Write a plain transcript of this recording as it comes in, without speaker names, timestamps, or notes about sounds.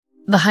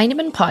The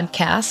Heinemann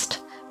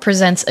Podcast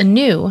presents a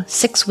new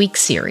 6-week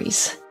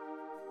series.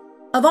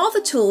 Of all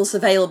the tools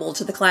available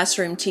to the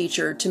classroom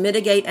teacher to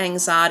mitigate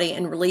anxiety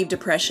and relieve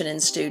depression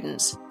in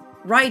students,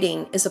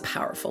 writing is a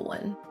powerful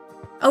one.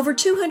 Over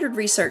 200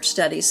 research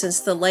studies since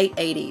the late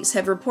 80s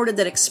have reported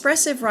that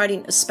expressive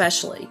writing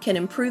especially can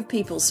improve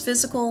people's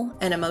physical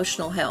and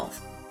emotional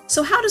health.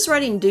 So how does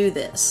writing do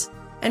this?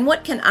 And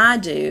what can I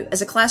do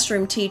as a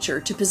classroom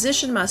teacher to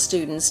position my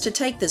students to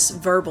take this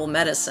verbal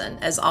medicine,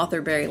 as author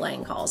Barry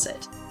Lane calls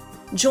it?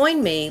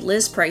 Join me,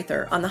 Liz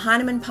Prather, on the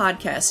Heinemann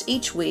Podcast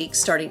each week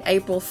starting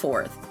April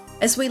 4th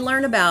as we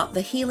learn about the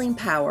healing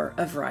power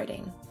of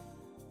writing.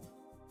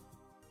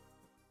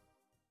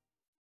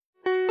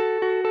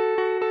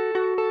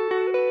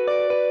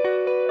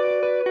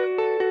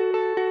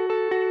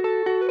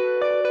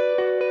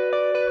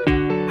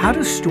 How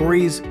do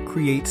stories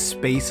create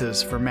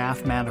spaces for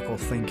mathematical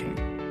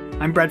thinking?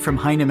 I'm Brett from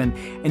Heinemann,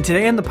 and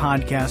today on the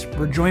podcast,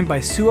 we're joined by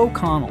Sue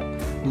O'Connell,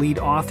 lead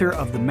author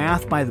of the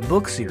Math by the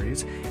Book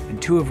series, and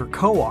two of her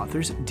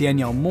co-authors,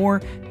 Danielle Moore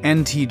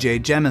and TJ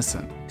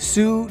Jemison.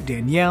 Sue,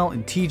 Danielle,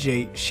 and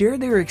TJ share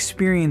their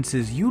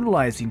experiences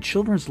utilizing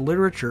children's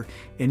literature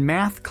in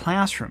math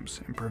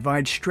classrooms and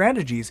provide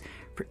strategies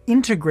for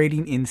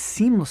integrating in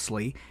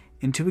seamlessly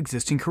into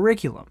existing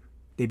curriculum.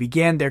 They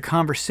began their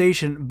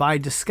conversation by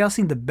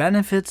discussing the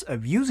benefits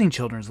of using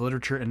children's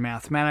literature in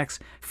mathematics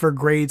for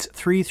grades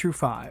 3 through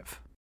 5.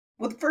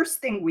 Well, the first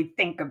thing we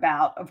think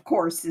about, of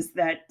course, is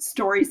that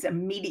stories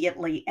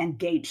immediately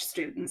engage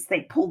students.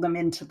 They pull them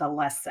into the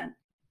lesson.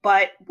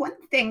 But one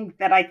thing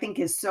that I think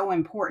is so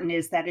important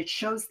is that it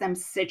shows them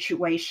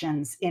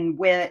situations in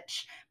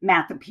which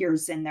math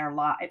appears in their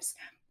lives.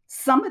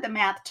 Some of the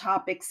math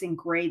topics in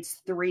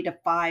grades 3 to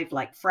 5,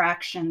 like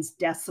fractions,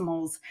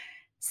 decimals,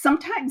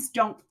 sometimes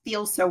don't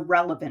feel so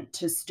relevant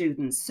to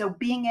students. So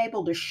being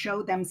able to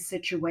show them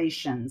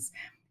situations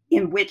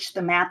in which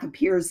the math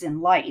appears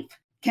in life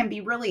can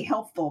be really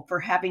helpful for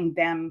having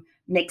them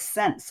make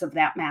sense of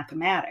that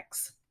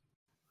mathematics.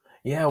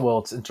 Yeah, well,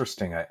 it's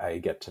interesting. I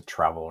get to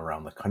travel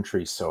around the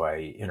country, so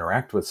I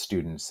interact with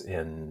students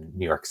in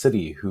New York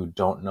City who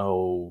don't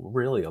know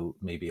really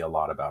maybe a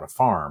lot about a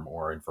farm,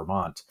 or in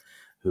Vermont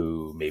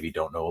who maybe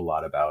don't know a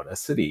lot about a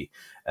city.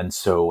 And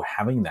so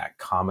having that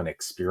common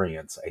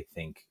experience, I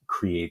think,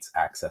 creates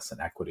access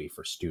and equity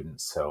for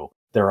students. So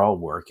they're all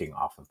working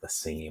off of the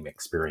same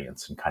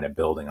experience and kind of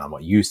building on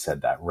what you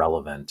said, that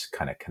relevant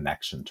kind of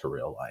connection to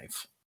real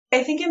life.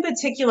 I think in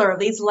particular,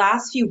 these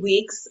last few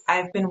weeks,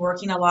 I've been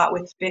working a lot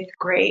with 5th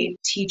grade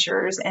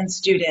teachers and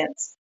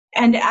students.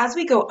 And as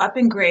we go up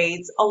in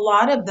grades, a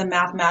lot of the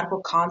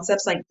mathematical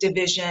concepts like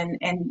division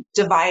and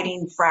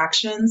dividing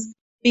fractions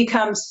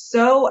become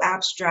so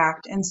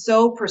abstract and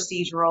so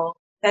procedural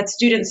that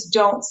students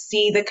don't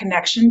see the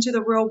connection to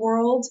the real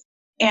world.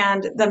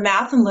 And the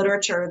math and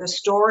literature, the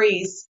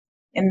stories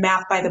in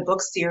Math by the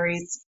Book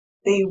series,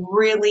 they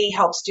really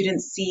help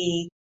students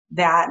see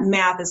that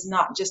math is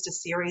not just a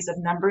series of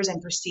numbers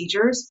and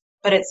procedures,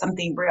 but it's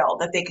something real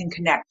that they can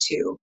connect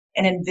to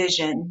and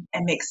envision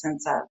and make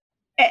sense of.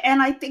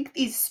 And I think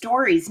these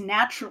stories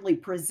naturally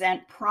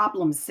present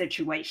problem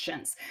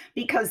situations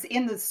because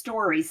in the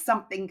story,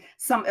 some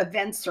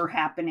events are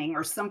happening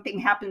or something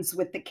happens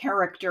with the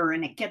character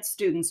and it gets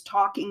students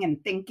talking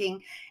and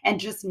thinking and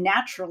just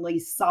naturally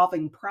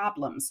solving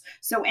problems.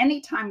 So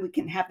anytime we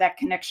can have that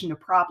connection to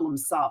problem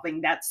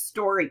solving, that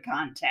story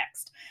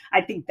context,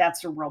 I think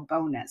that's a real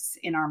bonus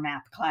in our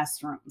math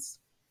classrooms.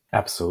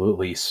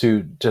 Absolutely.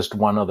 Sue, just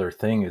one other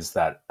thing is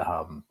that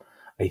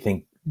I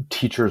think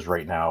teachers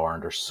right now are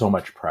under so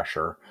much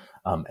pressure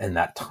and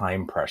that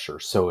time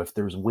pressure. So if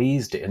there's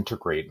ways to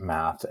integrate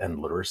math and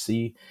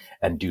literacy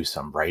and do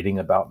some writing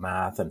about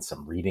math and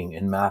some reading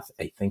in math,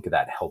 I think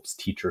that helps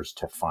teachers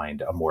to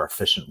find a more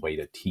efficient way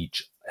to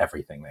teach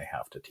everything they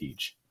have to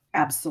teach.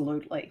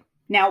 Absolutely.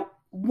 Now,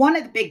 one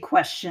of the big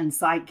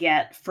questions I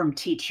get from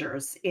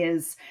teachers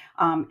is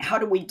how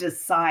do we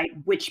decide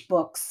which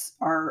books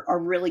are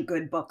really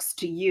good books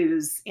to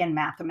use in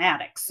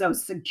mathematics? So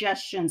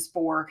suggestions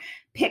for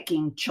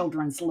picking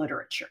children's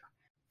literature.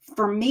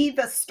 For me,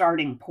 the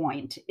starting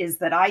point is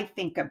that I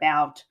think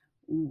about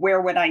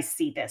where would I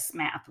see this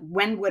math?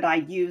 When would I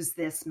use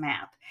this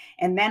math?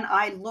 And then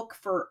I look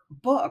for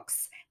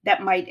books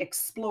that might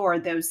explore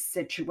those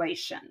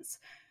situations.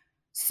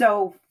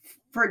 So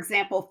for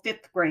example,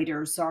 5th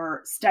graders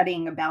are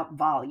studying about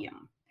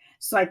volume.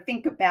 So I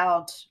think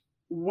about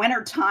when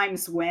are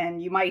times when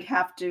you might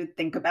have to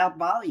think about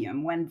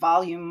volume, when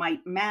volume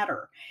might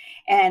matter.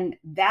 And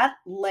that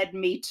led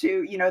me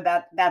to,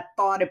 that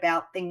thought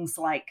about things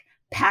like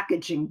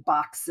packaging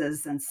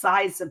boxes and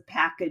size of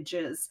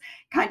packages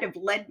kind of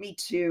led me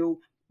to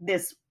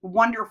this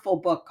wonderful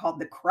book called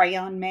The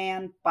Crayon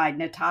Man by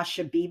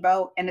Natasha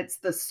Bibo. And it's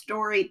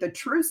the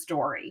true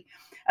story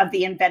of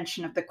the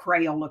invention of the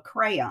Crayola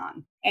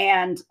crayon.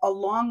 And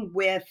along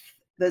with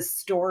the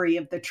story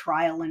of the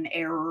trial and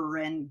error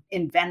in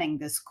inventing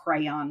this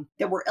crayon,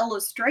 there were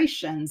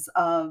illustrations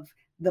of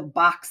the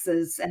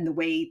boxes and the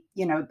way,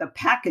 the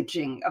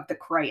packaging of the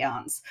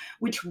crayons,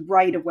 which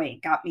right away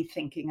got me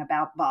thinking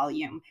about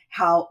volume.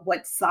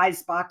 What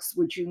size box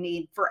would you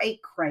need for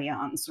 8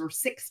 crayons or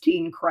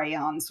 16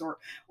 crayons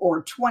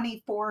or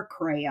 24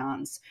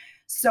 crayons?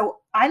 So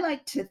I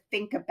like to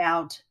think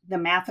about the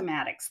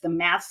mathematics, the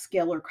math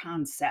skill or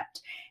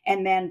concept,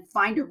 and then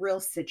find a real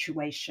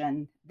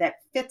situation that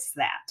fits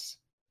that.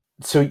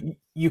 So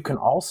you can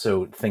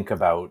also think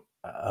about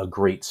a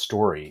great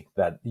story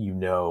that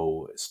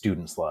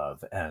students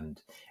love,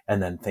 and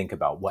then think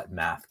about what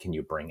math can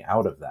you bring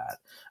out of that.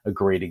 A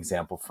great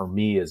example for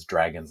me is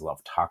Dragons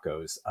Love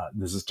Tacos.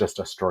 This is just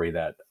a story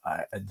that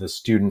the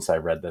students I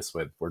read this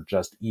with were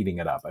just eating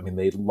it up. I mean,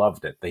 they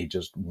loved it. They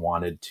just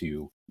wanted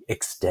to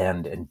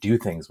extend and do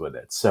things with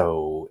it.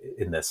 So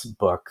in this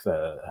book,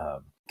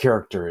 the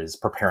character is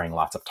preparing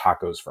lots of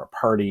tacos for a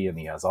party, and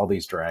he has all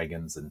these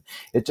dragons, and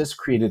it just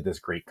created this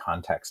great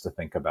context to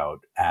think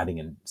about adding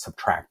and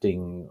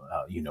subtracting,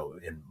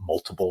 in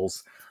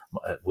multiples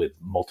with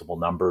multiple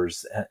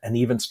numbers, and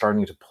even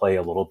starting to play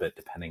a little bit,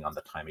 depending on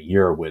the time of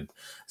year, with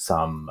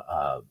some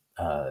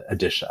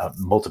addition,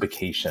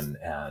 multiplication,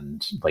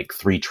 and like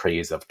 3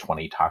 trays of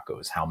 20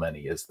 tacos. How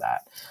many is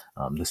that?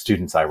 The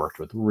students I worked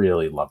with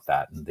really loved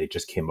that, and they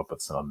just came up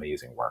with some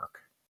amazing work.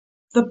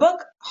 The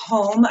book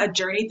Home, A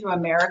Journey Through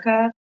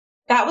America,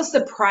 that was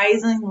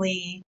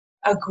surprisingly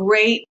a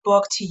great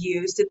book to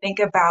use to think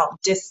about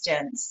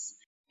distance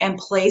and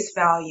place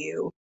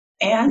value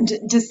and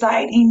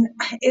deciding,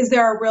 is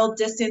there a real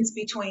distance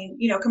between,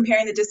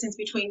 comparing the distance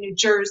between New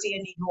Jersey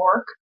and New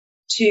York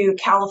to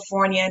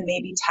California and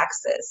maybe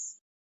Texas.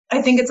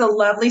 I think it's a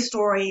lovely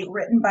story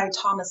written by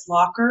Thomas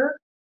Locker,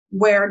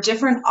 where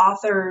different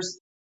authors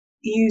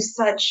use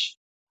such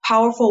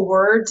powerful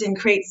words and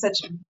create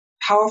such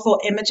powerful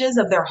images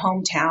of their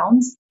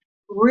hometowns,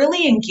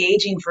 really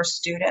engaging for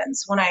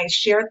students. When I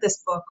shared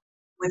this book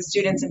with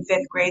students in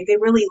 5th grade, they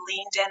really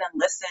leaned in and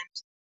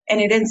listened,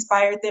 and it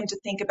inspired them to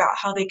think about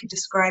how they could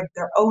describe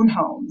their own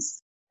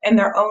homes and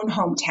their own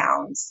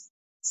hometowns.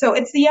 So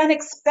it's the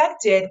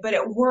unexpected, but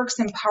it works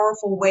in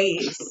powerful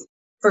ways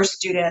for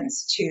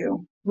students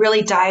to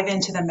really dive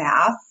into the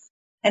math.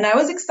 And I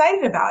was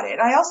excited about it.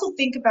 I also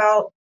think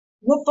about,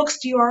 what books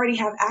do you already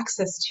have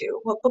access to?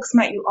 What books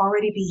might you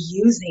already be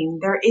using?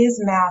 There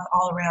is math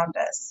all around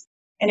us.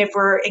 And if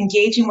we're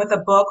engaging with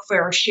a book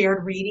for a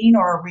shared reading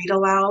or a read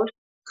aloud,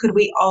 could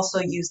we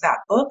also use that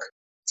book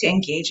to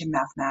engage in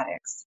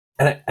mathematics?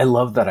 And I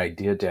love that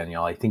idea,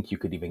 Danielle. I think you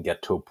could even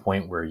get to a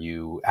point where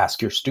you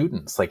ask your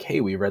students, like,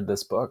 hey, we read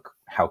this book.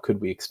 How could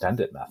we extend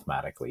it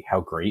mathematically?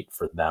 How great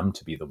for them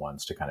to be the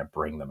ones to kind of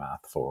bring the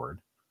math forward.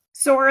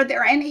 So are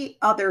there any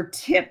other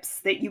tips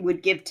that you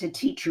would give to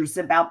teachers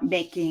about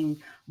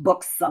making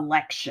book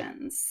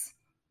selections?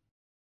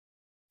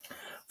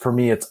 For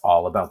me, it's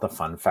all about the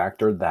fun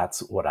factor.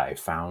 That's what I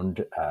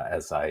found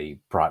as I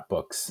brought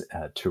books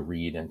to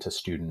read into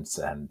students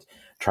and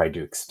tried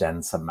to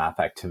extend some math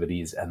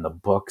activities, and the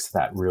books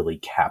that really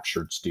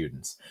captured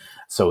students.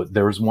 So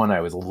there was one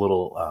I was a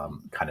little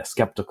kind of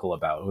skeptical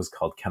about. It was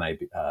called Can I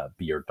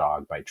Be Your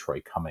Dog by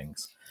Troy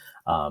Cummings.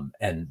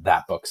 And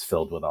that book's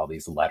filled with all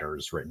these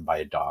letters written by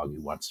a dog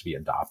who wants to be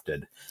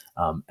adopted.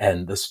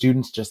 And the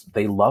students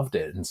they loved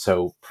it. And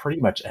so pretty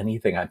much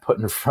anything I put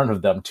in front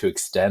of them to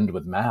extend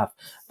with math,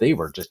 they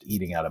were just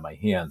eating out of my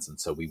hands.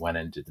 And so we went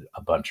and did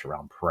a bunch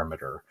around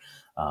perimeter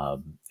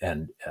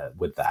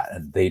with that.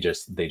 And they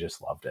just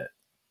loved it.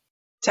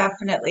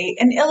 Definitely.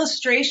 And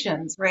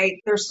illustrations, right?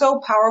 They're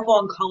so powerful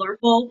and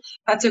colorful.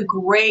 That's a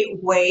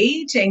great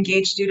way to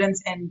engage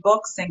students in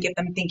books and get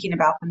them thinking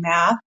about the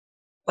math.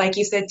 Like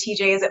you said,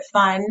 TJ, is it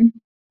fun?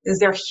 Is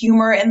there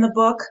humor in the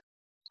book?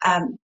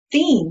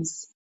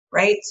 Themes,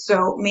 right?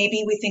 So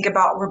maybe we think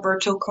about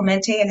Roberto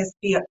Clemente and his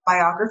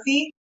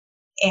biography,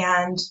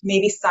 and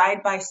maybe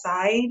side by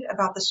side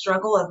about the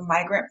struggle of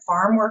migrant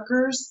farm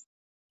workers,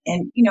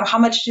 and, how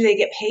much do they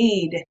get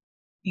paid?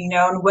 And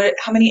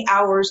how many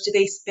hours do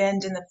they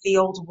spend in the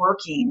field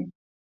working?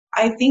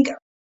 I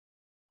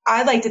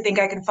like to think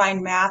I can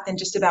find math in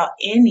just about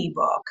any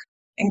book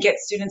and get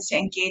students to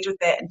engage with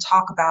it and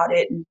talk about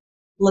it and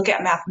look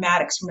at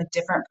mathematics from a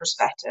different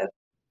perspective.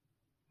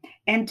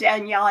 And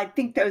Danielle, I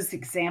think those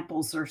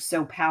examples are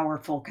so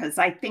powerful, because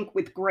I think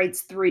with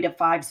grades 3 to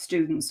 5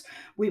 students,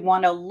 we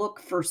want to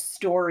look for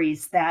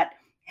stories that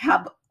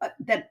have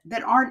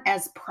that aren't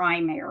as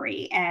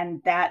primary,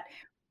 and that,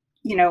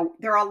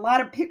 there are a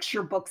lot of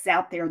picture books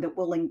out there that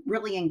will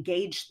really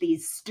engage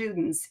these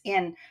students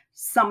in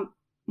some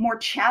more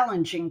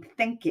challenging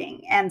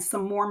thinking and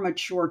some more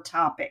mature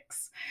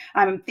topics.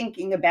 I'm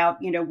thinking about,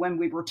 when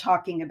we were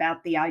talking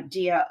about the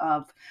idea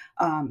of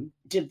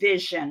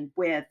division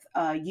with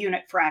a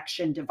unit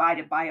fraction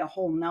divided by a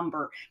whole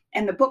number.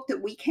 And the book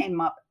that we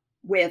came up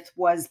with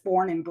was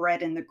Born and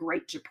Bred in the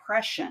Great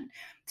Depression.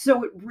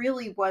 So it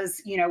really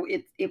was,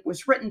 it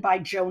was written by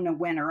Jonah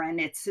Winter, and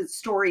it's a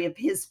story of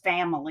his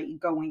family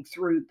going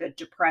through the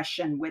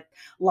Depression with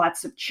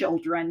lots of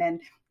children,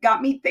 and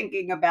got me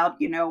thinking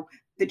about,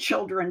 the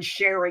children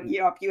sharing,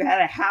 if you had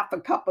a half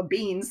a cup of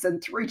beans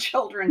and 3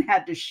 children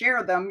had to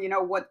share them,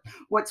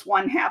 what's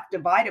 1/2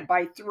 divided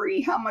by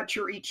 3? How much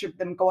are each of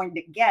them going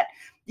to get?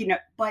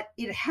 But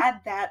it had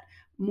that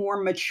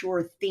more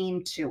mature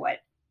theme to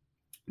it.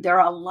 There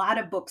are a lot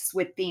of books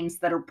with themes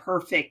that are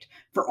perfect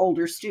for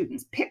older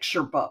students,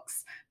 picture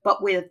books,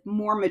 but with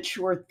more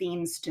mature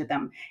themes to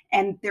them.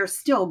 And they're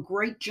still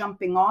great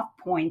jumping off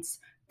points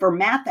for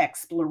math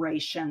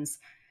explorations.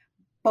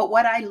 But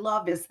what I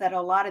love is that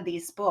a lot of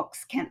these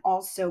books can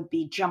also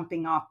be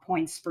jumping off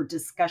points for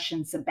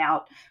discussions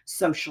about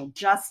social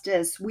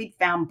justice. We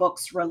found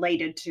books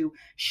related to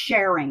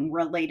sharing,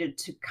 related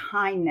to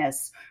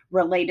kindness,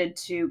 related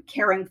to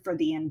caring for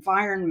the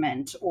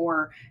environment,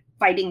 or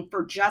fighting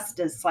for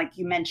justice, like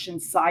you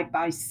mentioned, Side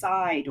by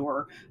Side,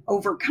 or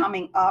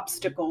overcoming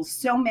obstacles.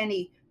 So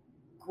many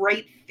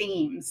great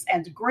themes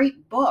and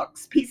great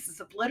books, pieces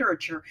of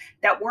literature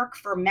that work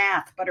for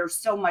math, but are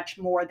so much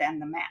more than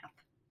the math.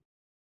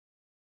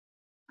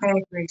 I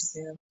agree,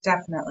 Sue.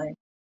 Definitely.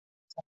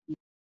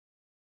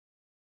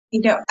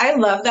 I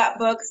love that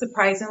book,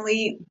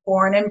 surprisingly,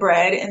 Born and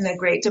Bred in the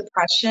Great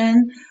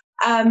Depression,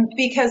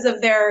 because of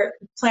their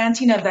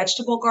planting a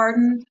vegetable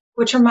garden,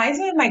 which reminds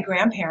me of my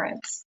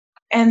grandparents.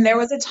 And there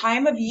was a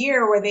time of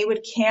year where they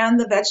would can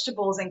the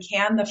vegetables and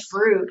can the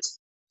fruit.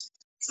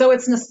 So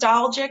it's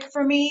nostalgic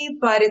for me,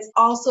 but it's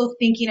also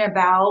thinking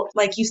about,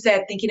 like you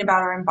said, thinking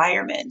about our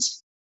environment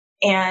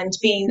and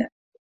being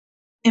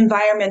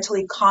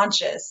environmentally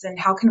conscious and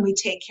how can we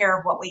take care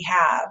of what we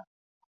have.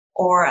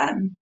 Or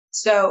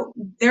so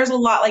there's a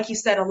lot, like you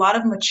said, a lot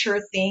of mature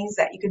things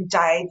that you can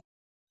dive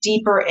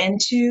deeper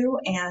into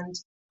and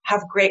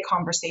have great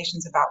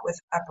conversations about with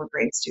upper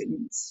grade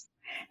students.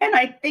 And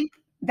I think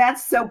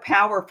that's so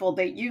powerful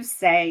that you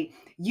say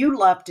you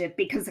loved it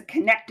because it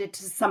connected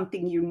to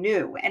something you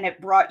knew and it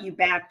brought you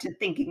back to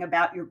thinking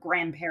about your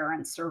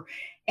grandparents,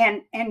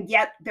 and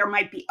yet there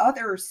might be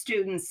other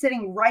students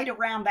sitting right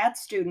around that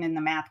student in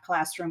the math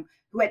classroom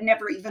who had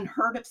never even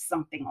heard of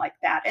something like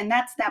that. And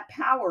that's that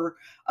power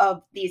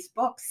of these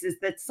books, is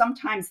that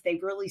sometimes they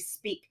really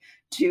speak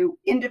to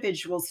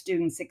individual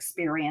students'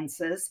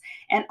 experiences,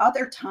 and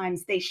other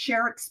times they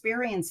share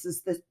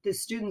experiences that the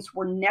students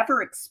were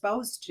never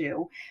exposed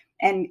to,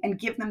 and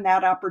give them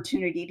that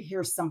opportunity to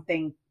hear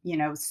something,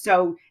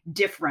 so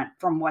different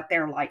from what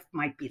their life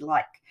might be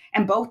like.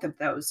 And both of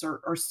those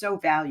are so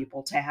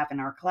valuable to have in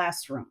our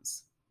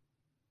classrooms.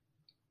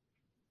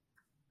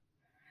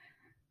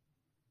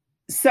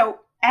 So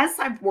as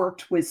I've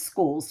worked with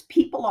schools,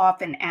 people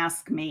often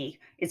ask me,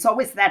 it's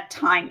always that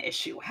time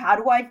issue. How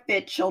do I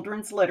fit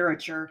children's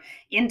literature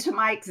into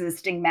my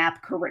existing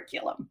math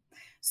curriculum?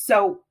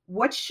 So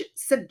what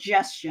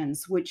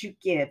suggestions would you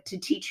give to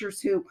teachers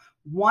who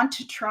want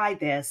to try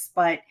this,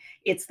 but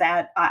it's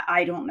that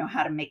I don't know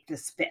how to make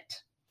this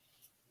fit?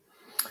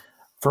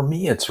 For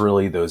me, it's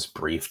really those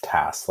brief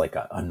tasks, like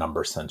a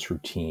number sense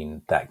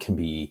routine that can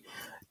be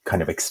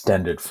kind of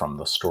extended from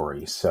the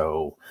story.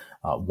 So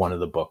one of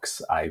the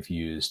books I've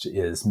used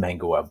is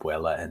Mango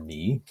Abuela and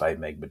Me by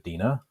Meg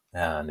Medina.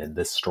 And in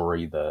this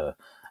story, the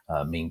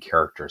main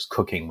character is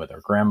cooking with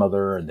her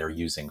grandmother and they're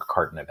using a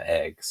carton of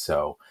eggs.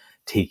 So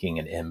taking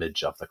an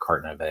image of the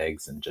carton of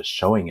eggs and just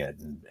showing it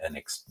and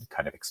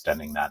kind of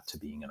extending that to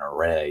being an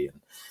array.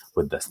 And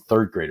with the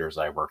third graders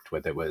I worked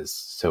with, it was,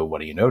 so what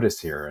do you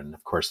notice here? And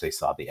of course they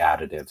saw the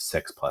additive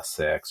 6 +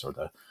 6 or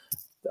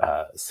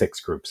the 6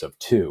 groups of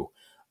 2.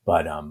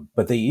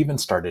 But they even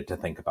started to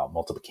think about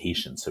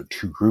multiplication. So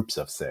 2 groups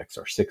of 6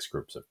 or 6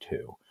 groups of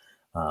 2.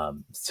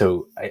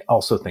 So I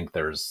also think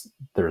there's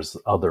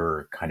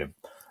other kind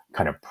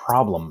of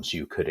problems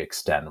you could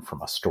extend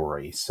from a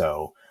story.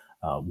 So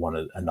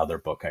another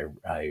book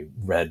I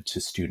read to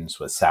students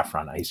was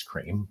Saffron Ice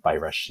Cream by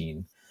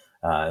Rasheen,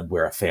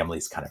 where a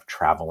family's kind of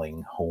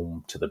traveling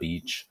home to the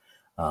beach.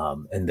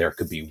 And there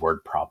could be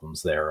word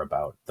problems there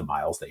about the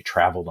miles they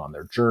traveled on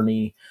their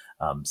journey,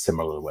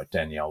 similar to what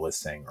Danielle was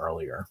saying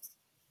earlier.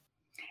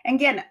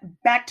 Again,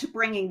 back to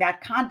bringing that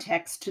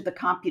context to the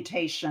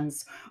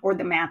computations or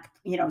the math,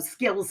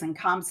 skills and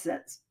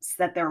concepts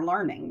that they're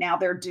learning. Now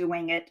they're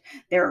doing it.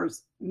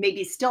 There's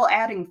maybe still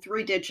adding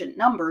 3-digit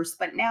numbers,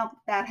 but now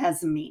that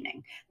has a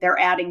meaning. They're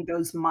adding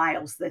those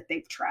miles that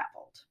they've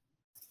traveled.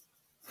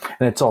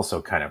 And it's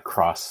also kind of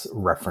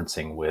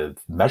cross-referencing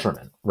with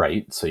measurement,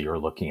 right? So you're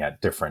looking at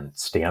different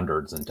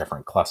standards and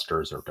different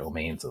clusters or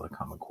domains of the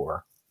Common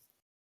Core.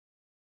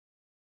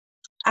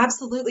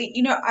 Absolutely.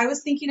 I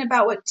was thinking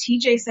about what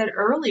TJ said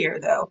earlier,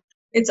 though.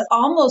 It's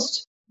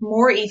almost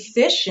more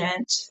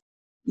efficient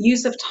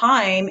use of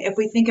time if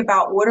we think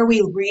about what are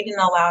we reading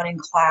aloud in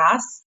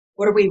class,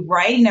 what are we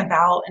writing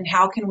about, and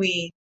how can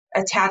we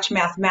attach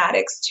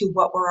mathematics to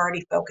what we're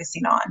already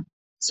focusing on.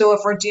 So if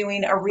we're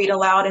doing a read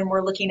aloud and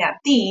we're looking at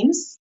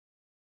themes,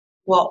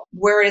 well,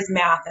 where is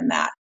math in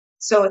that?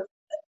 So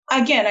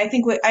again, I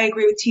think I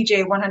agree with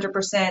TJ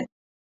 100%.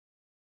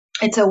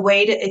 It's a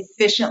way to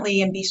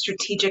efficiently and be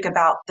strategic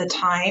about the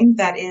time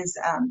that is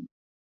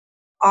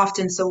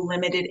often so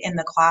limited in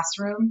the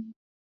classroom.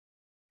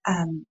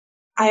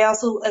 I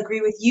also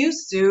agree with you,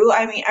 Sue.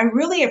 I mean, I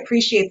really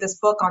appreciate this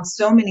book on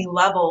so many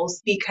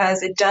levels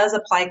because it does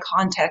apply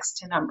context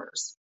to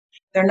numbers.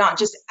 They're not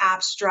just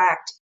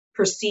abstract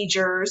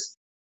procedures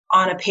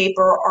on a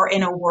paper or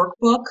in a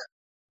workbook.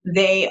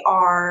 They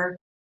are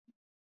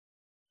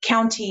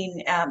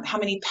counting how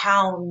many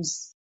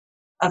pounds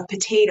of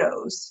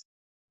potatoes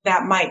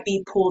that might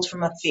be pulled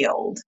from a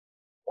field,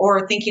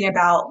 or thinking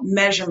about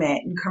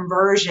measurement and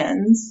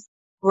conversions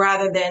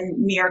rather than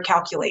mere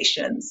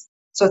calculations.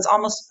 So it's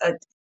almost a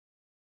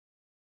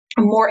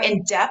more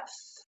in-depth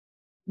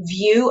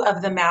view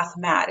of the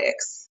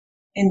mathematics.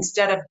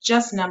 Instead of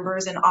just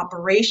numbers and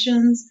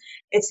operations,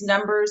 it's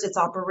numbers, it's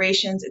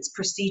operations, it's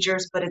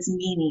procedures, but it's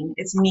meaning,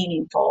 it's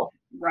meaningful.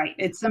 Right.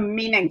 It's a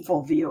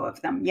meaningful view of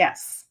them.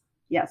 Yes.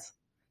 Yes.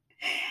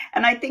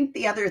 And I think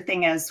the other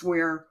thing is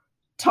we're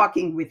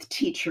talking with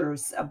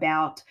teachers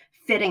about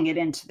fitting it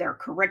into their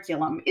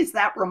curriculum is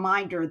that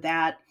reminder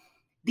that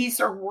these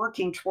are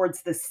working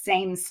towards the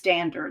same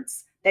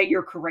standards that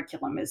your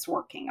curriculum is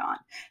working on.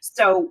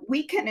 So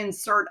we can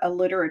insert a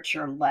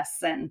literature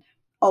lesson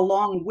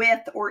along with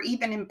or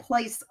even in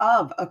place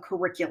of a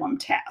curriculum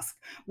task.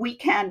 We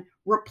can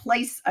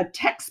replace a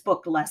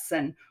textbook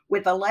lesson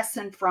with a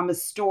lesson from a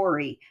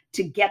story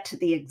to get to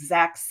the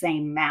exact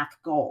same math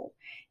goal,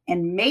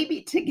 and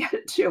maybe to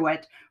get to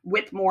it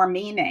with more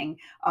meaning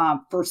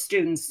for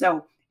students.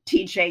 So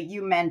TJ,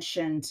 you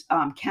mentioned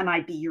Can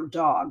I Be Your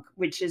Dog,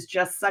 which is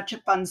just such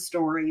a fun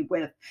story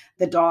with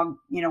the dog,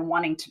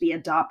 wanting to be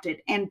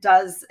adopted and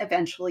does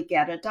eventually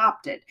get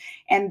adopted.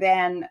 And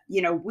then,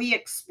 we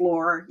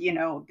explore,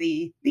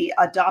 the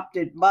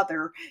adopted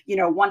mother,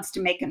 wants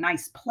to make a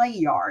nice play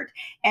yard.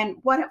 And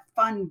what a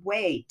fun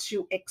way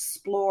to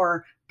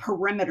explore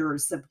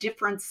perimeters of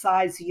different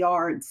size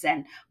yards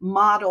and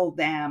model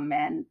them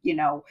and,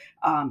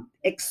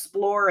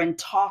 explore and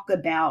talk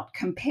about,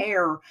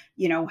 compare,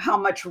 how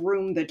much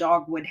room the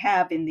dog would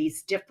have in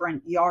these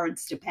different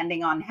yards,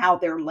 depending on how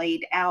they're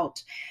laid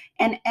out.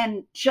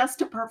 And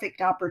just a perfect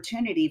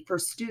opportunity for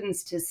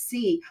students to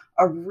see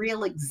a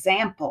real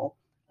example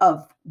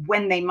of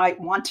when they might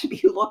want to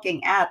be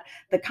looking at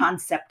the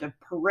concept of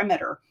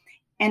perimeter.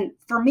 And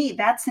for me,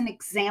 that's an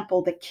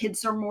example that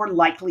kids are more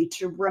likely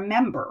to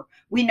remember.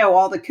 We know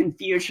all the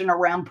confusion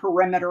around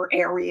perimeter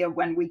area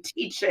when we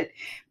teach it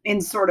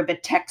in sort of a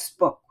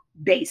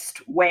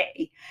textbook-based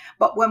way.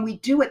 But when we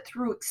do it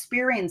through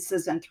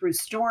experiences and through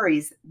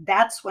stories,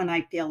 that's when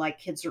I feel like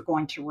kids are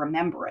going to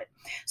remember it.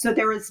 So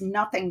there is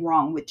nothing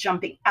wrong with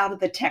jumping out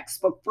of the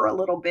textbook for a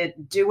little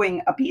bit,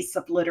 doing a piece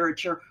of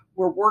literature.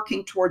 We're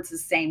working towards the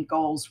same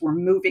goals. We're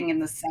moving in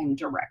the same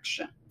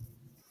direction.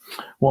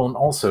 Well, and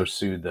also,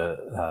 Sue,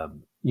 the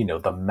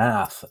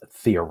math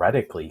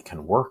theoretically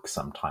can work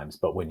sometimes,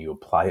 but when you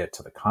apply it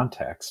to the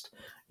context,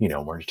 when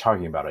you're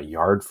talking about a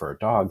yard for a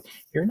dog,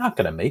 you're not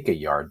going to make a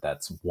yard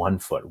that's 1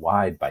 foot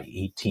wide by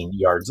 18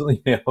 yards,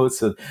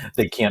 so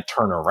they can't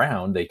turn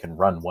around, they can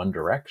run one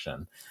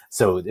direction.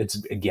 So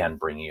it's, again,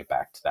 bringing it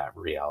back to that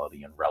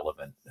reality and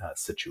relevant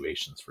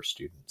situations for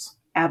students.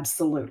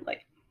 Absolutely.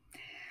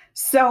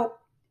 So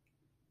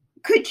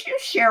could you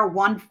share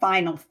one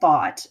final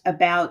thought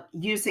about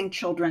using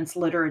children's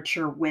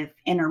literature with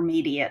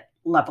intermediate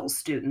level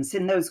students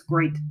in those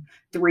grade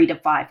 3 to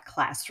 5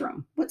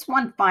 classroom? What's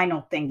one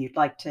final thing you'd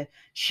like to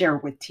share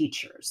with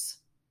teachers?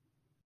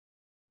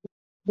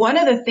 One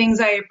of the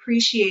things I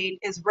appreciate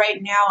is right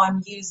now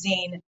I'm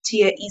using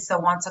Tia Isa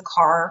Wants a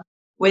Car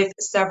with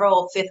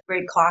several 5th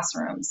grade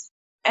classrooms.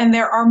 And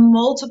there are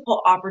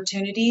multiple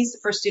opportunities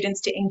for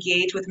students to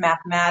engage with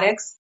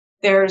mathematics.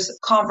 There's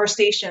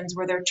conversations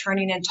where they're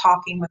turning and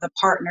talking with a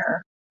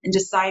partner and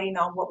deciding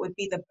on what would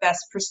be the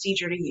best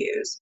procedure to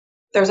use.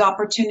 There's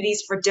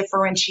opportunities for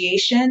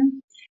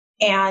differentiation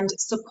and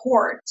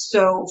support.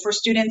 So for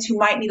students who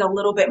might need a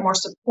little bit more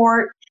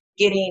support,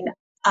 getting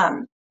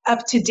up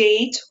to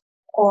date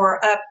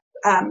or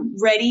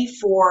ready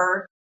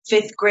for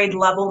 5th grade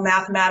level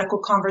mathematical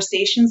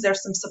conversations,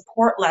 there's some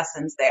support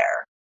lessons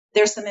there.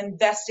 There's some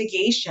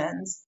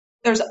investigations.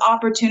 There's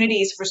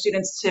opportunities for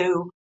students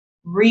to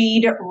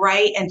read,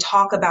 write, and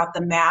talk about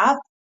the math.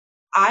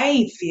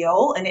 I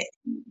feel, and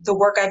the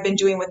work I've been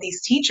doing with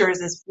these teachers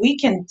is we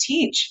can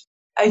teach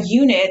a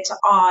unit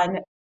on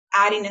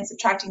adding and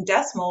subtracting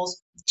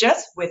decimals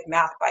just with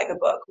Math by the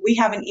Book. We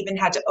haven't even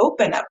had to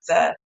open up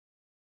the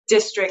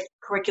district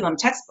curriculum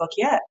textbook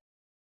yet.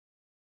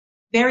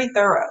 Very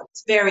thorough.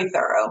 It's very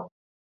thorough.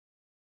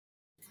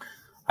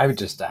 I would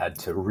just add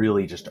to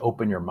really just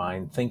open your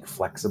mind, think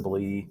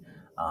flexibly.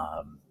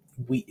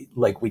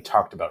 Like we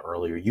talked about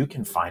earlier, you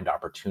can find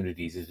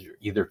opportunities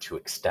either to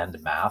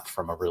extend math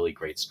from a really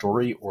great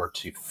story or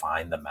to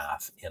find the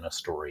math in a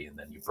story, and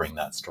then you bring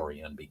that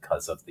story in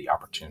because of the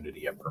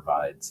opportunity it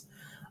provides.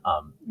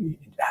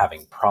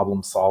 Having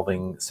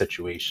problem-solving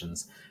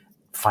situations,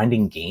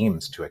 finding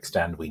games to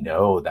extend. We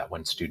know that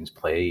when students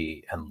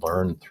play and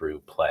learn through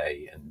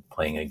play and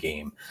playing a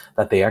game,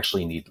 that they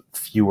actually need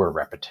fewer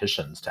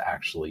repetitions to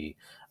actually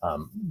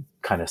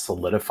kind of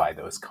solidify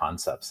those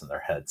concepts in their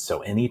heads.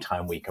 So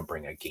anytime we can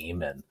bring a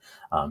game in,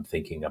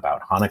 thinking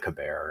about Hanukkah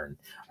Bear, and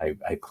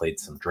I played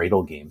some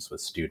dreidel games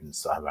with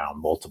students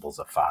around multiples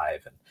of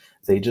 5, and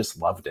they just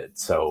loved it.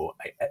 So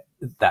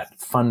that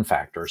fun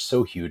factor is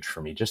so huge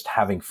for me, just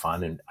having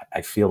fun. And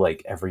I feel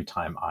like every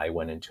time I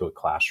went into a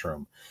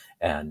classroom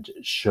and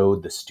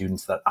showed the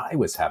students that I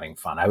was having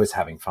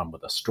fun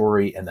with a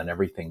story, and then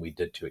everything we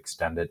did to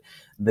extend it,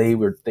 they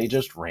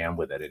just ran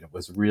with it. And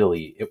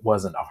it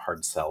wasn't a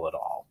hard sell at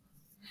all.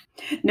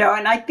 No,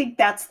 and I think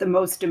that's the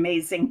most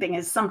amazing thing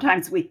is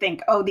sometimes we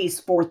think, oh, these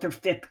 4th or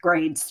 5th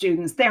grade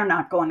students, they're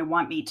not going to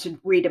want me to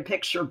read a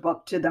picture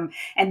book to them.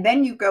 And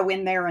then you go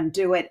in there and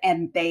do it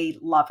and they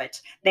love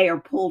it. They are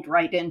pulled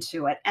right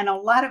into it. And a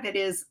lot of it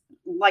is,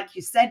 like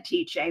you said,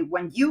 TJ,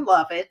 when you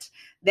love it,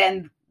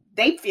 then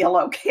they feel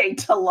okay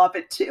to love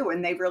it too.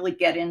 And they really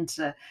get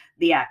into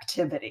the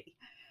activity.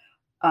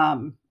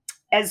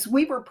 As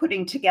we were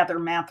putting together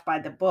Math by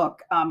the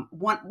Book,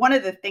 one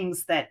of the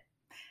things that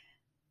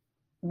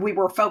we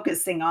were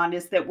focusing on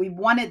is that we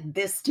wanted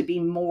this to be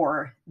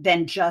more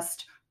than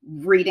just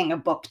reading a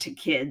book to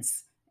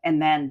kids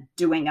and then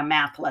doing a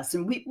math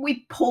lesson.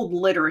 We pulled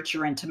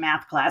literature into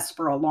math class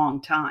for a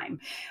long time,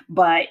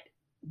 but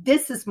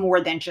this is more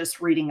than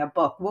just reading a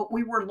book. What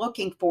we were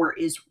looking for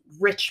is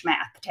rich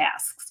math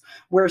tasks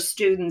where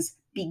students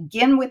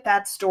begin with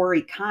that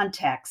story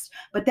context,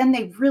 but then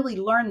they really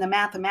learn the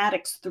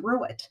mathematics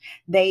through it.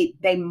 They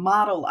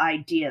model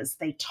ideas,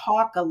 they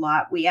talk a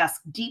lot, we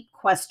ask deep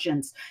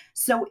questions.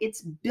 So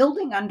it's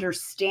building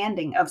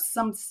understanding of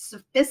some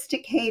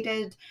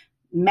sophisticated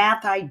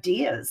math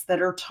ideas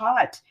that are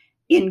taught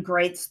in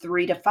grades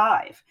 3 to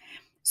 5.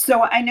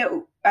 So I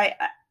know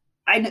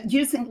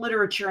using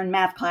literature in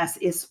math class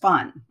is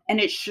fun, and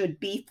it should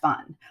be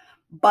fun.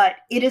 But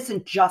it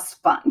isn't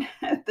just fun.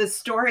 The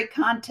story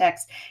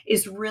context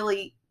is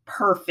really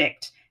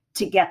perfect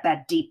to get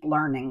that deep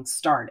learning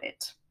started.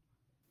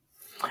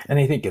 And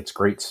I think it's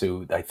great,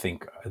 Sue. I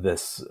think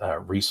this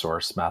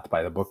resource, Math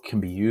by the Book, can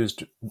be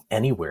used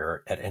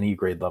anywhere at any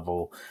grade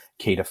level,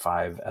 K to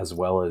 5, as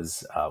well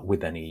as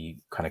with any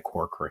kind of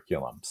core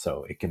curriculum.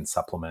 So it can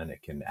supplement,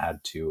 it can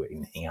add to,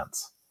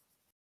 enhance.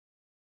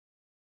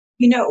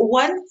 You know,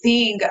 one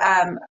thing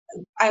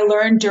I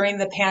learned during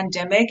the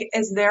pandemic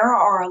is there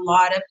are a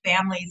lot of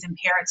families and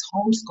parents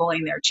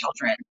homeschooling their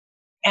children.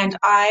 And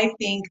I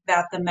think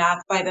that the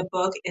Math by the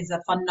Book is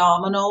a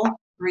phenomenal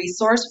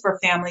resource for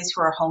families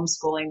who are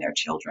homeschooling their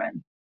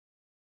children.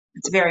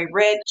 It's very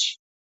rich.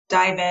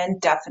 Dive in,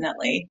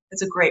 definitely.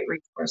 It's a great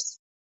resource.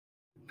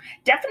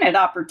 Definite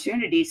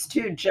opportunities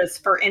too,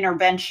 just for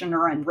intervention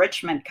or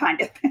enrichment kind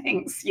of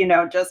things.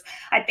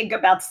 I think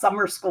about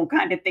summer school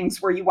kind of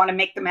things where you want to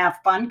make the math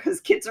fun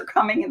because kids are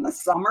coming in the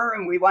summer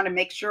and we want to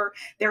make sure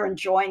they're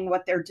enjoying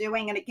what they're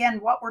doing. And again,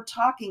 what we're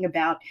talking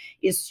about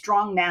is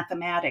strong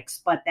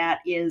mathematics, but that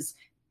is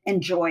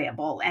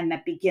enjoyable and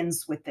that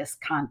begins with this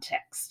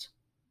context.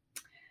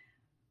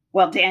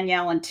 Well,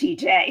 Danielle and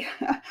TJ,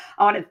 I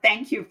want to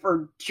thank you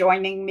for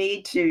joining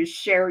me to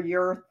share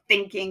your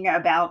thinking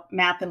about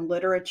math and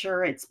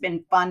literature. It's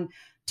been fun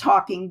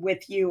talking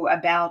with you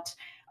about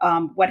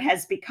what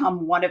has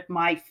become one of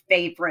my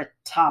favorite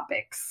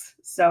topics.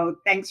 So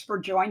thanks for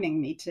joining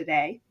me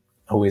today.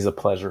 Always a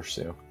pleasure,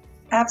 Sue.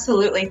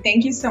 Absolutely.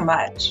 Thank you so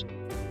much.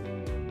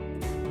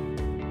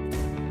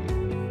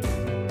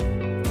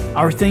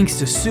 Our thanks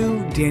to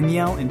Sue,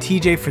 Danielle, and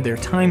TJ for their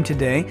time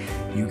today.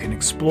 You can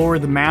explore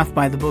the Math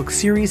by the Book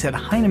series at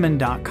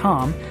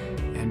Heinemann.com,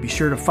 and be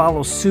sure to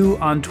follow Sue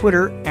on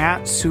Twitter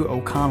at Sue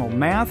O'Connell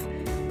Math.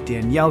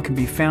 Danielle can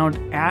be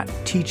found at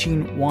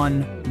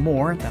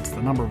Teaching1More, that's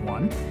the number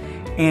 1,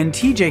 and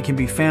TJ can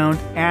be found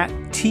at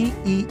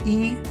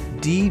TEEDJVT.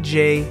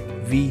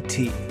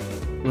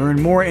 Learn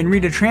more and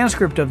read a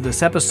transcript of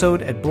this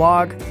episode at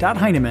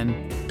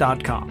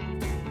blog.Heinemann.com.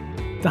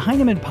 The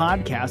Heinemann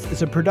Podcast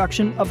is a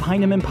production of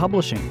Heinemann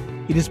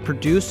Publishing. It is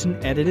produced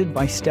and edited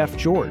by Steph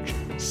George.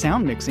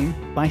 Sound mixing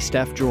by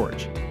Steph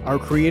George. Our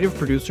creative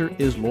producer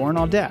is Lauren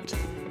Audette.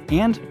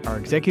 And our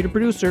executive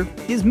producer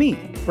is me,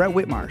 Brett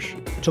Whitmarsh.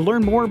 To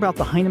learn more about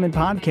the Heinemann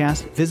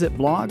Podcast, visit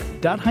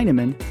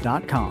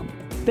blog.Heinemann.com.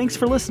 Thanks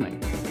for listening.